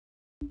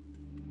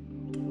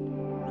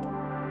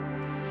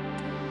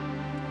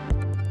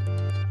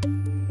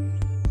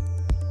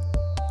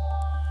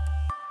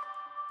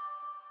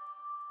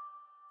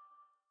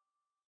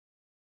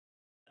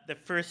The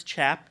first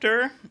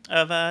chapter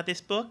of this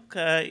book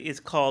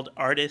is called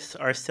Artists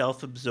Are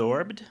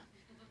Self-Absorbed,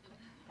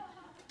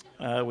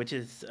 which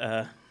is,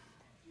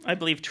 I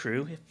believe,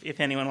 true. If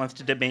anyone wants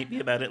to debate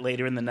me about it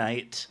later in the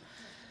night,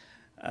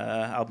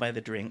 I'll buy the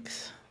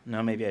drinks.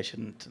 No, maybe I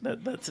shouldn't.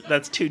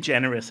 That's too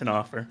generous an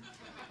offer.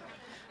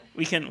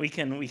 We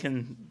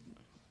can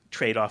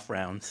trade off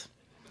rounds.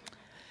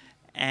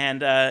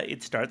 And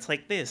it starts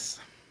like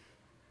this.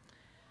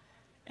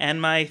 And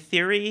my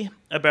theory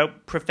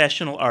about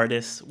professional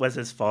artists was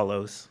as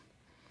follows.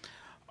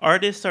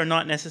 Artists are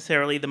not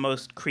necessarily the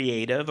most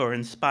creative or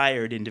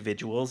inspired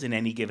individuals in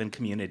any given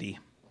community.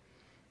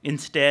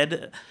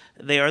 Instead,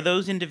 they are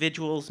those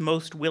individuals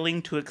most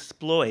willing to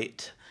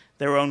exploit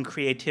their own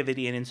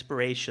creativity and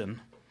inspiration,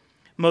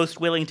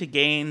 most willing to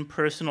gain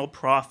personal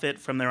profit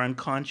from their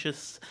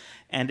unconscious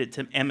and its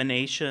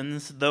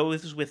emanations,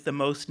 those with the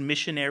most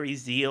missionary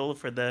zeal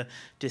for the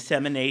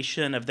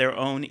dissemination of their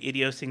own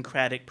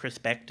idiosyncratic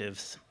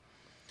perspectives.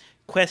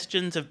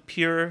 Questions of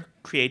pure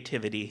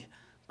creativity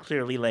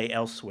clearly lay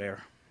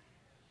elsewhere.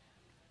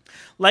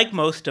 Like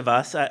most of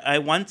us, I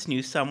once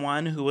knew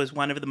someone who was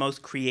one of the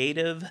most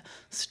creative,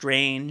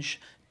 strange,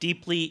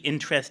 deeply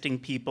interesting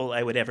people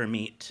I would ever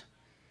meet.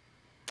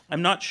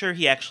 I'm not sure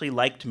he actually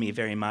liked me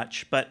very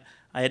much, but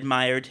I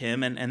admired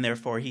him and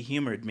therefore he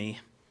humored me.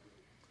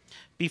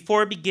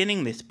 Before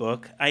beginning this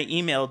book, I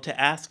emailed to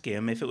ask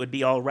him if it would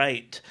be all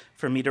right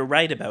for me to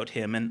write about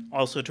him and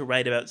also to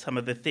write about some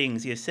of the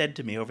things he has said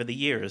to me over the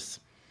years.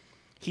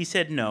 He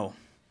said no,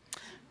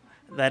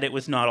 that it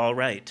was not all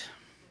right.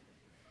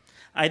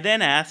 I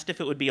then asked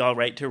if it would be all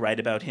right to write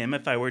about him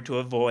if I were to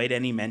avoid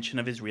any mention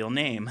of his real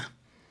name.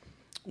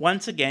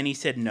 Once again, he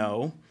said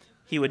no,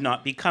 he would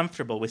not be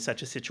comfortable with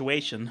such a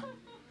situation.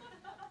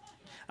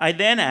 I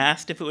then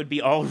asked if it would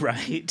be all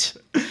right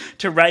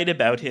to write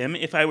about him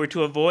if I were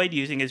to avoid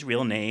using his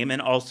real name and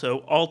also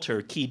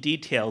alter key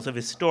details of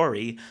his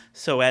story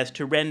so as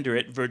to render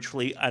it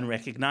virtually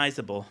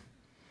unrecognizable.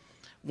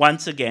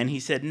 Once again, he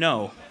said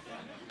no,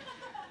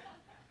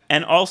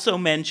 and also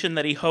mentioned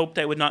that he hoped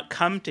I would not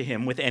come to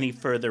him with any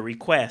further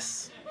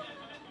requests.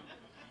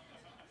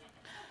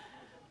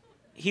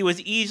 He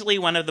was easily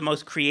one of the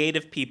most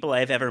creative people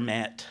I've ever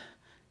met.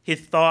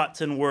 His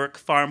thoughts and work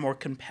far more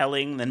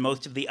compelling than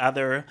most of the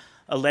other,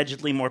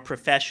 allegedly more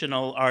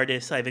professional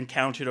artists I've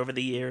encountered over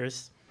the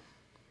years.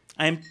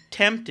 I am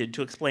tempted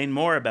to explain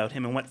more about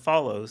him in what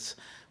follows,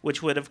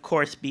 which would of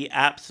course be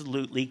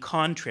absolutely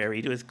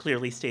contrary to his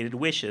clearly stated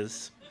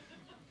wishes.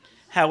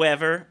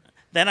 However,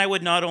 then I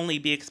would not only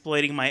be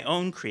exploiting my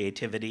own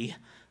creativity,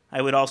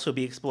 I would also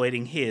be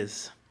exploiting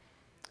his,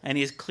 and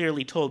he has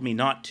clearly told me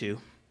not to.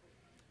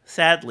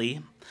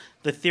 Sadly,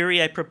 the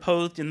theory I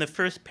proposed in the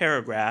first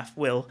paragraph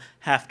will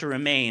have to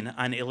remain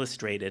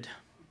unillustrated.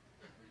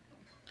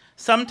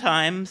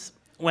 Sometimes,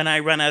 when I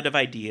run out of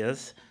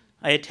ideas,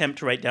 I attempt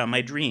to write down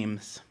my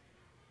dreams.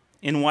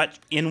 In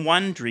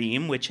one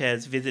dream, which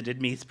has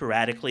visited me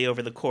sporadically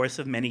over the course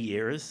of many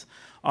years,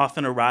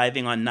 often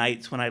arriving on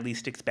nights when I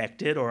least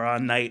expect it, or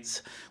on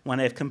nights when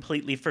I have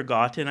completely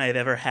forgotten I have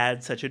ever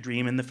had such a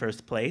dream in the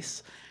first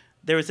place,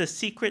 there is a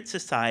secret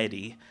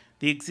society,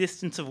 the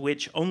existence of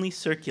which only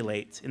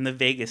circulates in the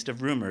vaguest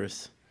of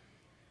rumors.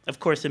 Of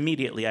course,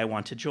 immediately I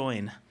want to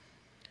join.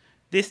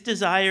 This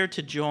desire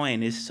to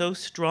join is so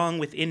strong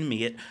within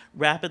me, it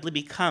rapidly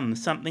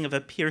becomes something of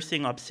a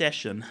piercing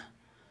obsession.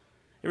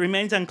 It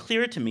remains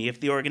unclear to me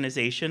if the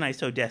organization I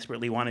so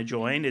desperately want to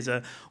join is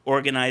an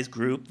organized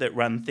group that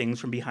run things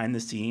from behind the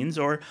scenes,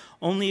 or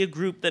only a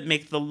group that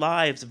makes the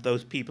lives of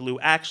those people who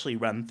actually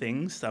run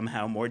things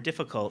somehow more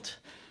difficult.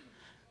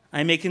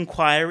 I make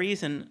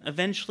inquiries and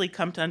eventually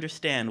come to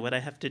understand what I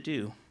have to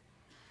do.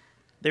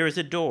 There is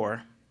a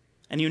door,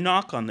 and you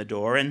knock on the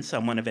door, and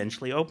someone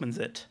eventually opens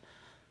it.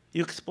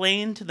 You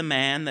explain to the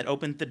man that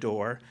opened the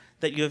door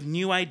that you have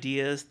new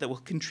ideas that will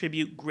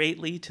contribute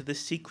greatly to the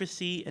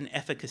secrecy and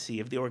efficacy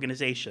of the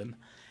organization,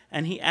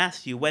 and he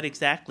asks you what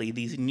exactly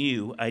these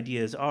new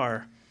ideas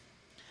are.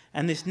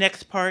 And this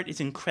next part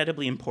is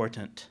incredibly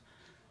important.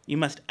 You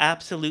must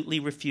absolutely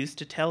refuse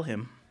to tell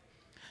him.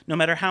 No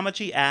matter how much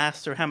he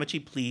asks or how much he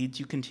pleads,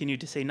 you continue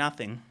to say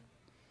nothing.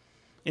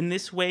 In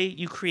this way,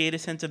 you create a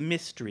sense of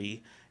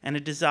mystery and a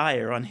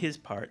desire on his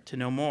part to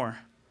know more.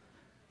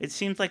 It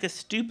seems like a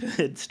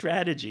stupid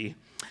strategy,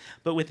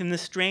 but within the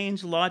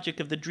strange logic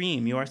of the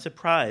dream, you are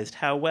surprised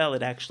how well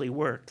it actually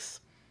works.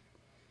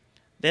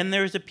 Then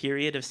there is a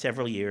period of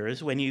several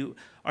years when you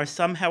are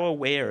somehow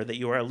aware that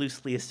you are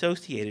loosely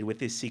associated with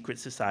this secret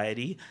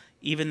society,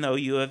 even though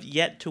you have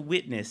yet to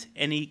witness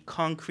any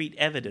concrete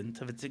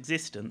evidence of its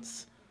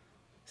existence.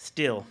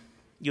 Still,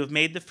 you have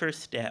made the first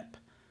step,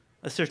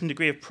 a certain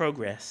degree of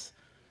progress,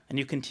 and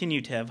you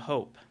continue to have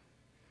hope.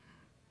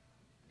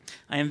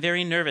 I am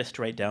very nervous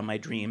to write down my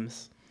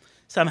dreams,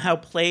 somehow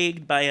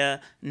plagued by a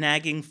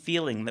nagging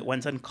feeling that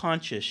one's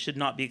unconscious should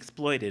not be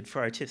exploited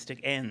for artistic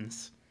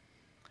ends.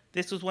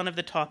 This was one of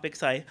the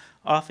topics I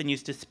often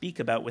used to speak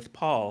about with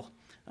Paul,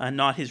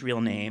 not his real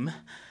name.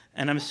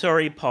 And I'm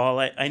sorry, Paul,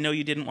 I know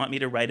you didn't want me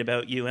to write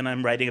about you, and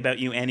I'm writing about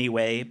you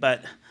anyway,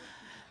 but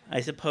I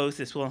suppose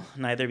this will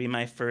neither be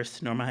my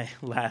first nor my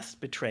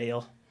last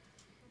betrayal.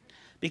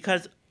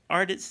 Because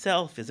art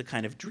itself is a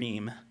kind of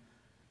dream,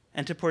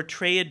 and to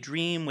portray a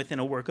dream within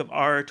a work of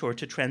art or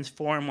to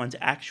transform one's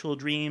actual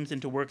dreams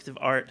into works of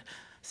art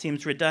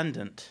seems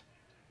redundant.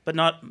 But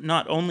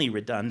not only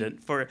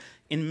redundant, for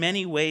in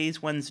many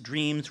ways one's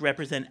dreams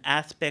represent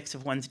aspects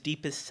of one's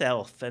deepest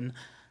self, and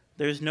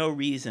there's no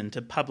reason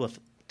to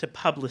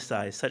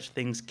publicize such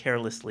things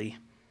carelessly.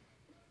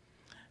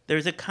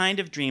 There's a kind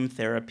of dream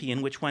therapy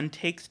in which one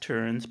takes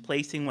turns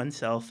placing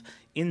oneself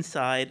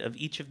inside of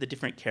each of the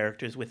different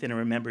characters within a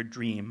remembered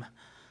dream,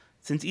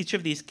 since each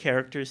of these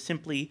characters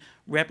simply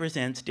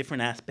represents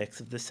different aspects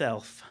of the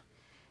self.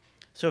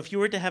 So if you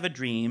were to have a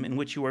dream in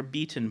which you are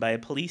beaten by a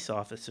police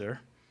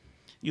officer,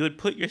 you would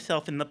put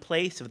yourself in the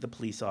place of the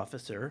police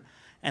officer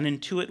and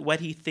intuit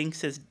what he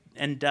thinks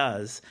and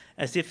does,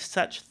 as if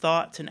such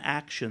thoughts and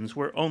actions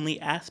were only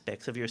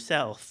aspects of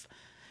yourself,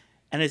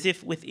 and as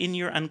if within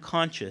your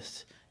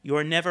unconscious you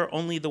are never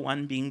only the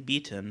one being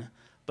beaten,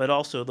 but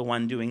also the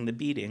one doing the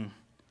beating.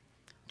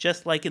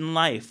 Just like in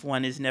life,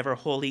 one is never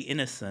wholly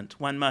innocent.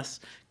 One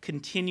must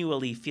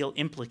continually feel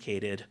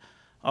implicated,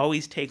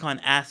 always take on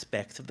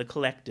aspects of the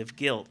collective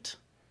guilt.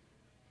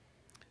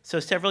 So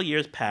several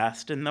years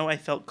passed, and though I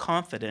felt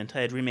confident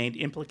I had remained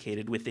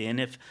implicated within,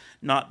 if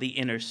not the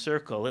inner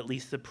circle, at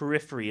least the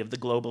periphery of the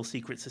global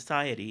secret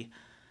society,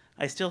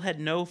 I still had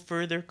no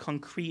further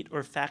concrete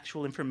or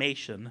factual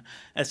information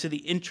as to the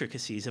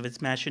intricacies of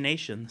its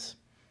machinations.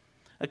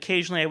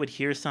 Occasionally I would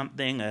hear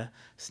something, a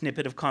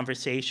snippet of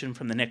conversation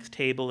from the next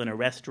table in a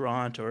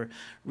restaurant, or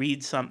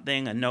read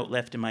something, a note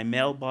left in my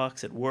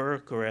mailbox at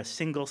work, or a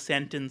single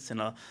sentence in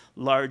a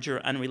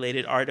larger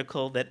unrelated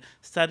article that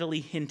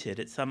subtly hinted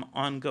at some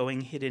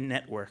ongoing hidden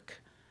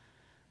network.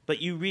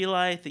 But you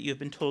realize that you have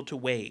been told to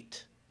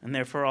wait, and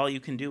therefore all you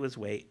can do is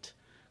wait,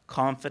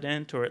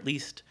 confident or at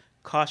least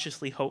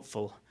cautiously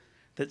hopeful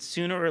that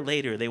sooner or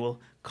later they will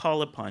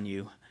call upon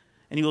you,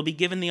 and you will be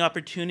given the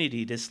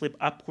opportunity to slip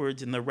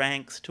upwards in the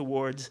ranks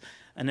towards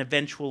an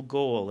eventual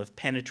goal of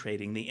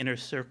penetrating the inner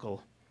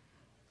circle.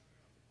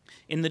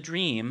 In the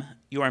dream,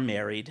 you are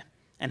married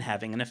and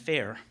having an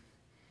affair,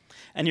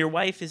 and your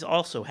wife is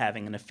also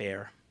having an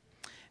affair,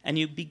 and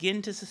you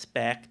begin to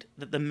suspect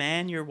that the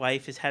man your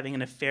wife is having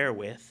an affair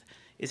with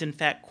is in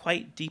fact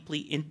quite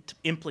deeply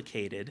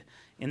implicated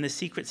in the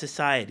secret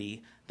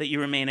society that you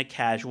remain a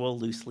casual,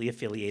 loosely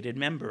affiliated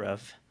member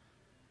of.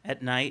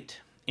 At night,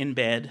 in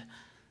bed,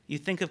 you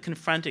think of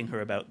confronting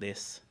her about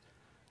this,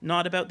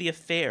 not about the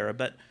affair,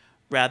 but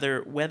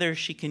rather whether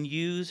she can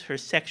use her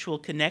sexual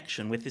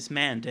connection with this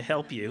man to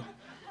help you,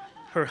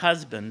 her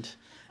husband,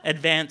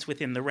 advance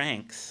within the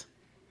ranks.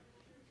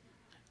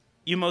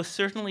 You most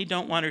certainly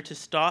don't want her to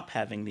stop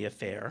having the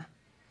affair,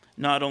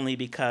 not only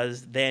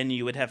because then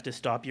you would have to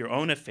stop your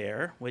own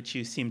affair, which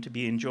you seem to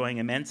be enjoying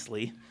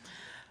immensely,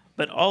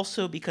 but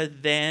also because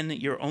then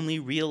your only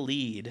real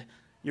lead,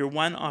 your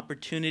one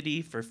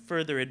opportunity for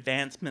further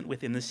advancement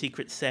within the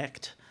secret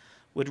sect,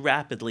 would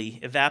rapidly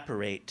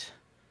evaporate.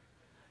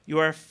 You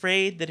are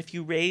afraid that if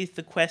you raise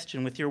the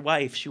question with your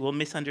wife, she will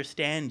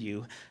misunderstand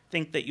you,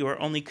 think that you are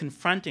only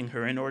confronting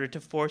her in order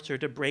to force her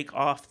to break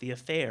off the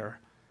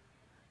affair.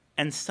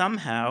 And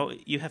somehow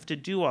you have to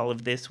do all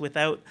of this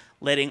without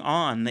letting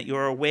on that you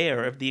are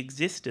aware of the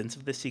existence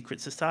of the secret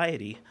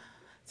society,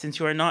 since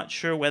you are not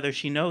sure whether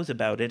she knows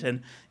about it,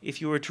 and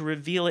if you were to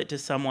reveal it to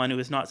someone who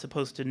is not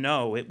supposed to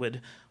know, it would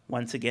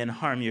once again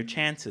harm your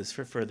chances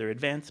for further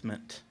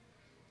advancement.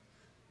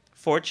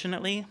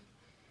 Fortunately,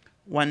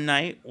 one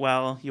night,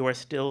 while you are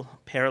still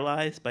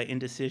paralyzed by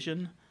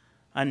indecision,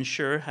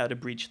 unsure how to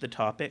breach the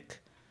topic,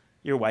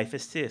 your wife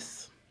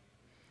assists.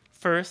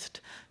 First,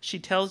 she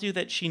tells you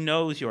that she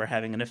knows you are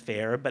having an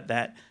affair, but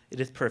that it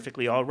is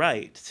perfectly all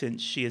right,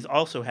 since she is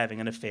also having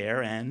an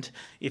affair, and,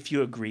 if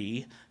you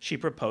agree, she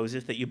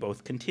proposes that you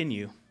both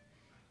continue.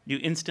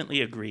 You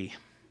instantly agree.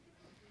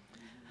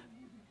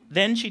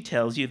 Then she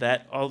tells you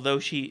that, although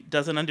she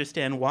doesn't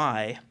understand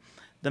why,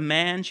 the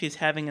man she is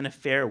having an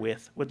affair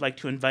with would like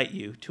to invite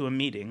you to a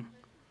meeting.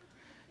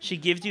 She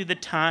gives you the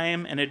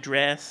time and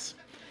address,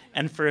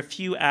 and for a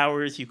few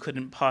hours you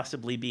couldn't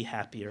possibly be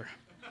happier.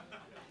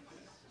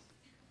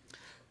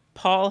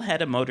 Paul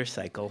had a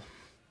motorcycle.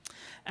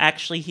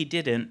 Actually, he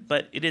didn't,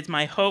 but it is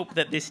my hope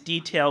that this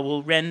detail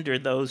will render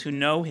those who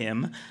know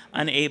him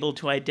unable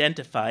to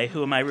identify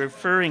who am I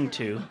referring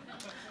to,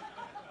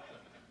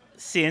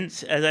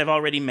 since, as I've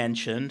already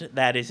mentioned,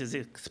 that is his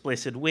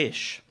explicit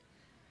wish.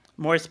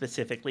 More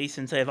specifically,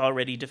 since I've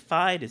already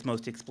defied his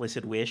most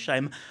explicit wish,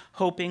 I'm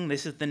hoping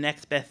this is the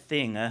next best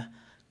thing, a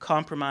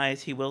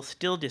compromise he will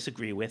still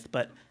disagree with,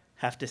 but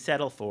have to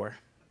settle for.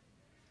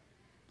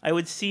 I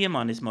would see him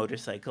on his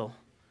motorcycle,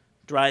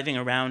 driving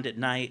around at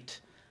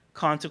night,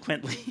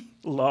 consequently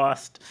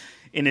lost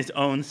in his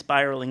own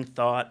spiraling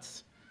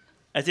thoughts,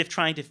 as if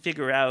trying to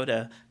figure out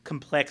a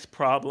complex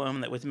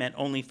problem that was meant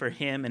only for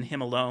him and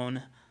him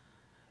alone,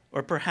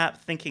 or perhaps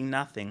thinking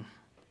nothing,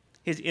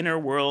 his inner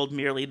world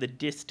merely the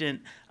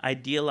distant,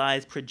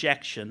 idealized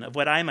projection of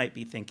what I might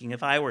be thinking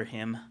if I were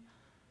him.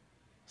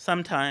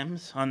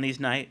 Sometimes, on these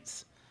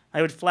nights,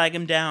 I would flag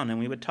him down and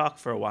we would talk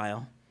for a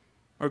while,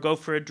 or go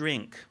for a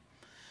drink,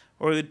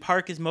 or we would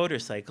park his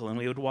motorcycle and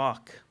we would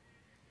walk.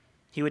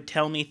 He would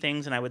tell me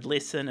things and I would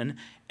listen, and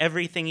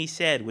everything he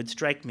said would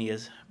strike me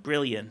as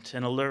brilliant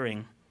and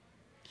alluring.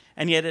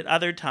 And yet at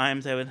other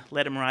times I would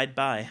let him ride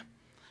by,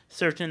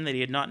 certain that he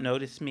had not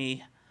noticed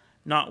me,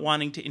 not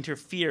wanting to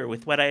interfere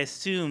with what I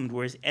assumed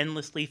were his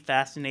endlessly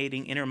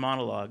fascinating inner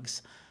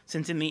monologues,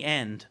 since in the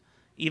end,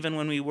 even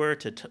when we were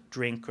to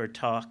drink or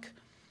talk,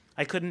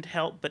 I couldn't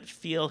help but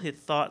feel his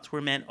thoughts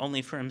were meant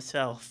only for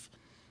himself,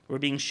 were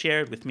being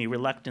shared with me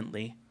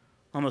reluctantly,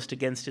 almost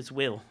against his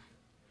will.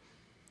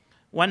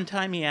 One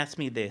time he asked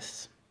me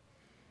this: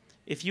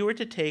 if you were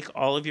to take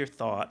all of your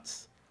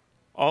thoughts,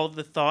 all of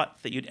the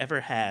thoughts that you'd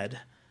ever had,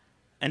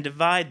 and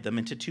divide them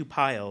into two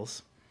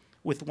piles,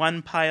 with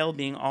one pile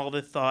being all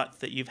the thoughts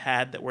that you've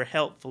had that were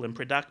helpful and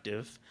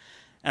productive,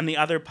 and the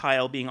other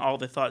pile being all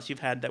the thoughts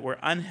you've had that were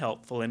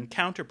unhelpful and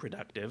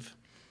counterproductive,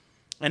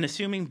 and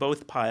assuming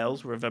both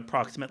piles were of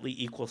approximately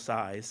equal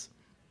size,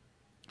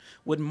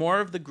 would more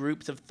of the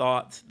groups of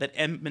thoughts that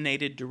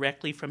emanated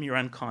directly from your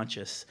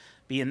unconscious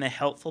be in the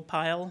helpful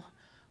pile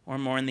or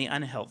more in the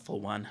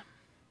unhelpful one?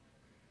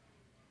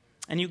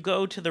 And you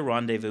go to the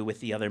rendezvous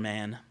with the other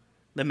man,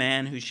 the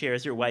man who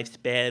shares your wife's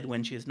bed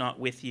when she is not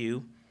with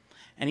you,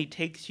 and he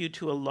takes you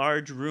to a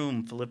large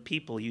room full of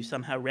people you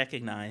somehow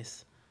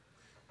recognize.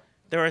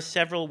 There are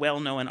several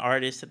well-known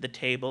artists at the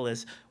table,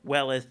 as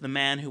well as the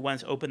man who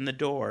once opened the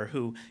door,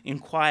 who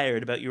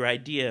inquired about your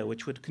idea,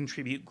 which would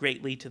contribute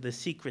greatly to the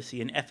secrecy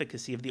and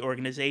efficacy of the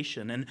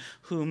organization, and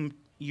whom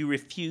you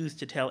refused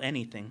to tell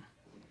anything.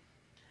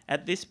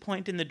 At this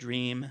point in the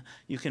dream,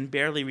 you can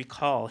barely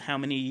recall how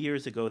many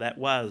years ago that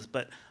was,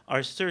 but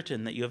are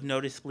certain that you have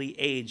noticeably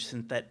aged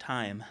since that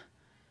time.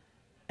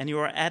 And you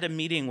are at a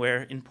meeting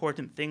where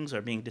important things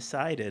are being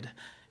decided,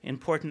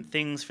 important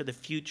things for the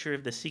future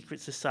of the secret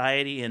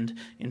society and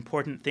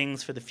important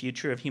things for the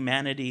future of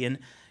humanity, and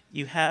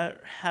you are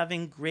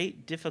having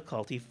great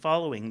difficulty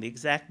following the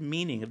exact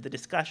meaning of the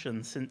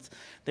discussion, since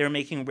they're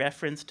making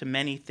reference to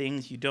many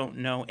things you don't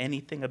know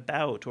anything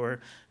about or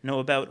know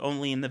about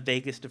only in the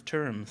vaguest of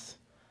terms.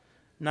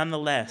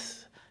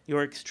 Nonetheless, you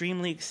are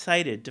extremely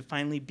excited to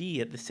finally be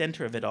at the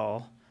center of it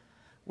all,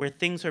 where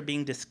things are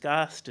being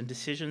discussed and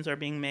decisions are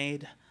being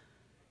made.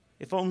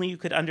 If only you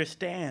could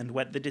understand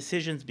what the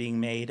decisions being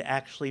made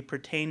actually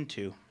pertain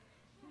to.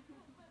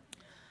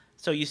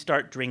 So you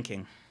start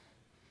drinking,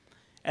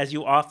 as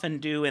you often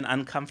do in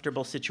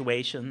uncomfortable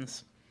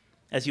situations,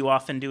 as you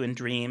often do in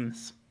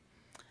dreams,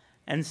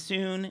 and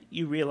soon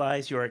you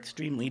realize you're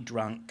extremely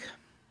drunk.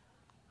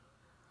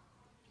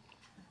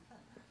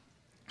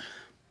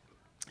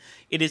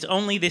 It is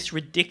only this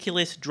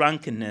ridiculous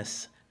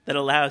drunkenness that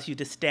allows you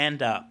to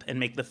stand up and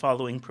make the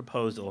following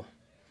proposal.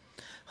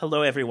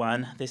 Hello,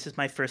 everyone. This is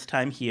my first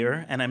time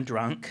here, and I'm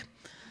drunk.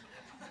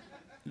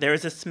 There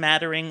is a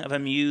smattering of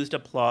amused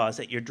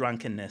applause at your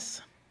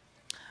drunkenness.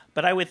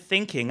 But I was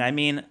thinking,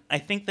 I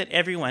think that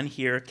everyone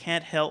here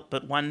can't help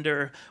but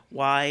wonder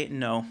why,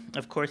 no,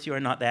 of course you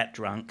are not that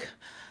drunk.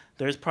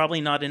 There's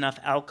probably not enough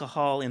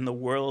alcohol in the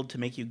world to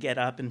make you get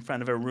up in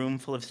front of a room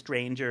full of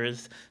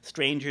strangers,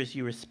 strangers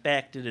you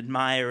respect and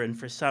admire and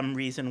for some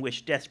reason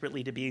wish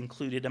desperately to be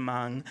included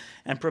among,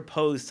 and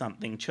propose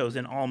something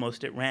chosen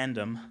almost at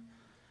random.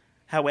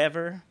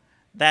 However,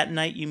 that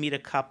night you meet a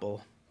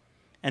couple,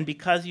 and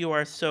because you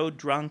are so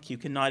drunk you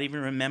cannot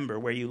even remember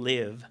where you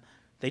live,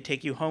 they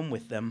take you home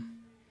with them.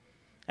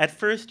 At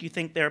first you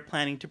think they are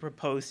planning to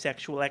propose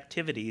sexual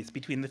activities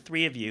between the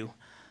three of you,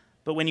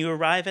 but when you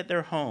arrive at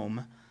their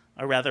home,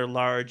 a rather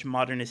large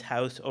modernist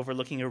house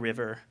overlooking a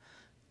river,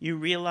 you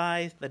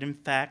realize that in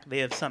fact they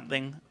have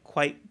something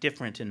quite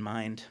different in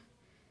mind.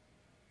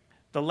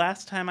 The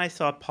last time I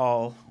saw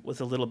Paul was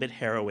a little bit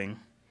harrowing.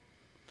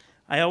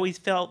 I always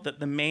felt that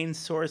the main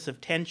source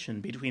of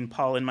tension between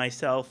Paul and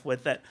myself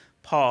was that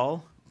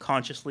Paul,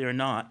 consciously or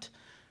not,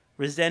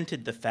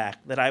 resented the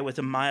fact that I was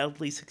a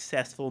mildly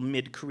successful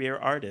mid-career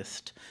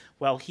artist,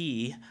 while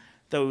he,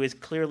 though he was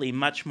clearly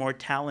much more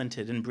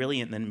talented and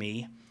brilliant than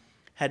me,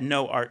 had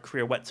no art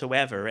career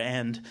whatsoever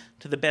and,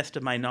 to the best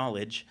of my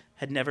knowledge,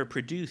 had never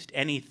produced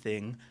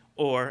anything,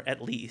 or,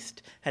 at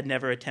least, had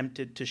never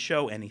attempted to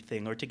show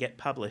anything or to get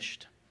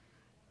published.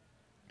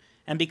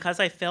 And because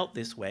I felt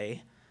this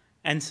way,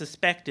 and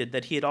suspected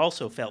that he had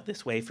also felt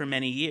this way for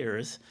many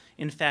years,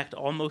 in fact,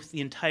 almost the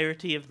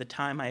entirety of the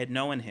time I had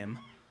known him,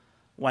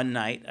 one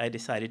night I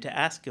decided to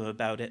ask him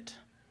about it.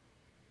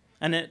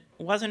 And it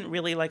wasn't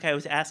really like I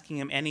was asking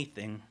him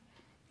anything.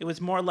 It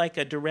was more like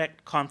a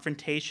direct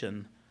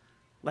confrontation,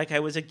 like I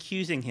was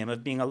accusing him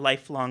of being a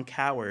lifelong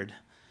coward,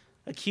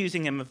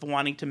 accusing him of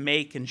wanting to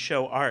make and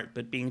show art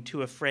but being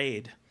too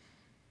afraid.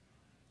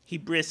 He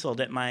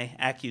bristled at my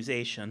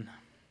accusation.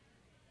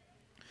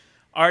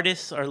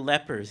 "Artists are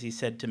lepers," he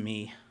said to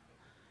me.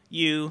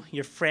 "You,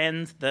 your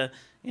friends, the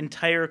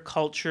entire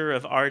culture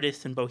of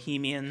artists and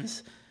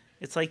bohemians,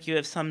 it's like you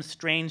have some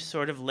strange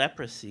sort of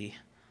leprosy.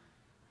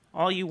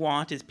 All you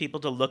want is people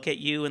to look at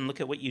you and look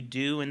at what you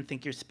do and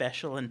think you're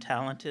special and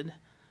talented.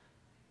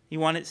 You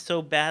want it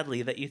so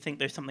badly that you think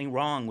there's something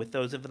wrong with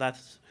those of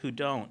us who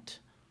don't.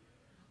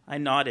 I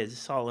nodded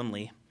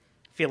solemnly,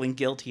 feeling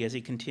guilty as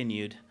he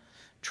continued.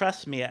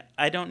 Trust me,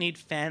 I don't need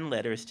fan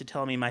letters to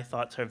tell me my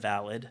thoughts are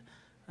valid.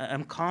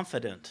 I'm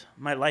confident.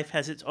 My life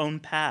has its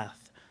own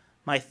path.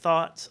 My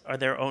thoughts are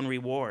their own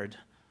reward.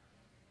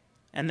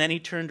 And then he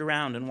turned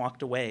around and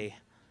walked away,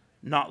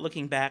 not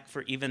looking back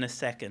for even a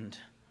second.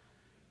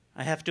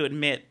 I have to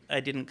admit, I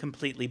didn't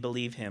completely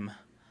believe him.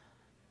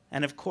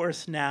 And of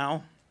course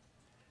now,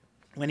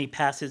 when he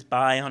passes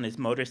by on his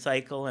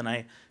motorcycle and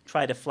I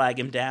try to flag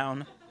him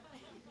down,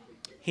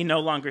 he no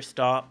longer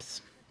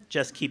stops,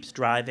 just keeps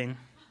driving.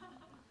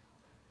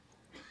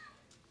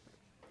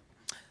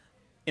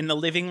 In the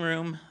living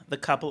room, the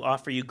couple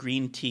offer you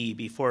green tea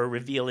before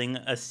revealing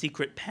a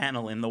secret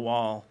panel in the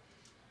wall,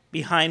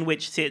 behind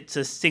which sits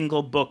a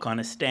single book on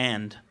a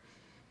stand.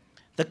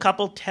 The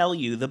couple tell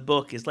you the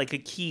book is like a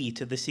key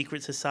to the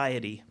secret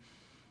society.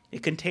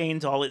 It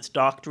contains all its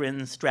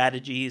doctrines,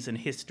 strategies, and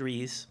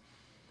histories.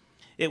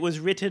 It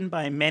was written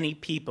by many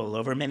people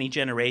over many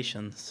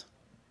generations.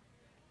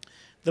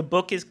 The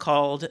book is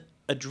called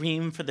A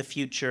Dream for the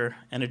Future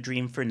and a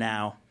Dream for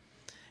Now.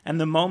 And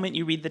the moment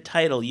you read the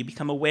title, you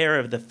become aware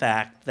of the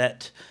fact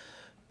that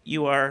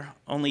you are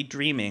only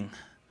dreaming.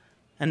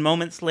 And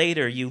moments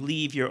later, you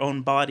leave your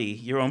own body,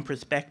 your own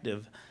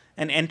perspective,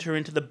 and enter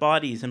into the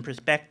bodies and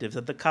perspectives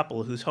of the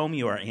couple whose home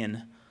you are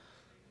in.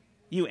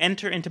 You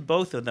enter into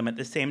both of them at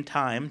the same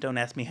time, don't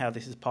ask me how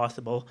this is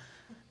possible,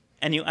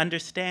 and you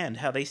understand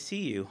how they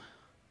see you.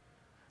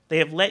 They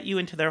have let you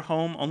into their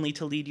home only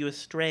to lead you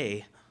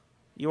astray.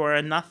 You are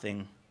a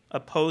nothing,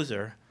 a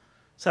poser,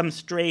 some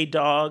stray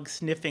dog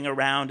sniffing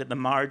around at the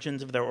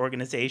margins of their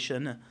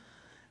organization,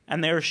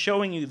 and they are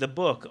showing you the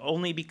book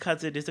only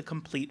because it is a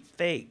complete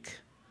fake.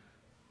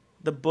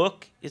 The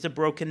book is a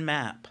broken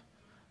map,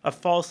 a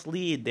false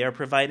lead they are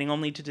providing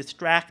only to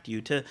distract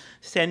you, to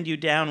send you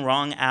down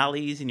wrong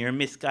alleys in your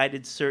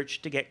misguided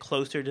search to get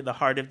closer to the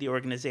heart of the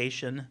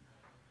organization.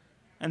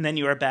 And then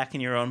you are back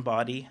in your own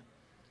body,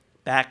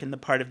 back in the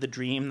part of the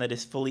dream that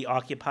is fully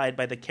occupied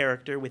by the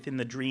character within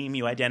the dream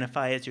you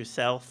identify as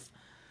yourself.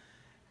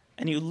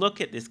 And you look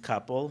at this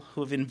couple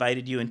who have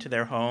invited you into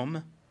their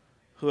home,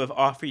 who have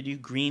offered you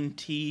green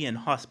tea and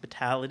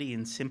hospitality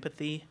and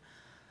sympathy,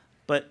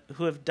 but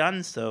who have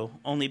done so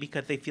only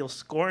because they feel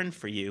scorn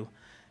for you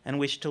and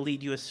wish to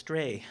lead you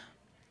astray.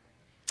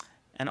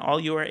 And all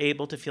you are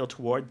able to feel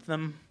towards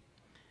them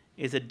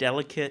is a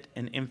delicate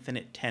and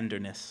infinite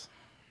tenderness.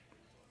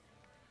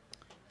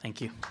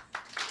 Thank you.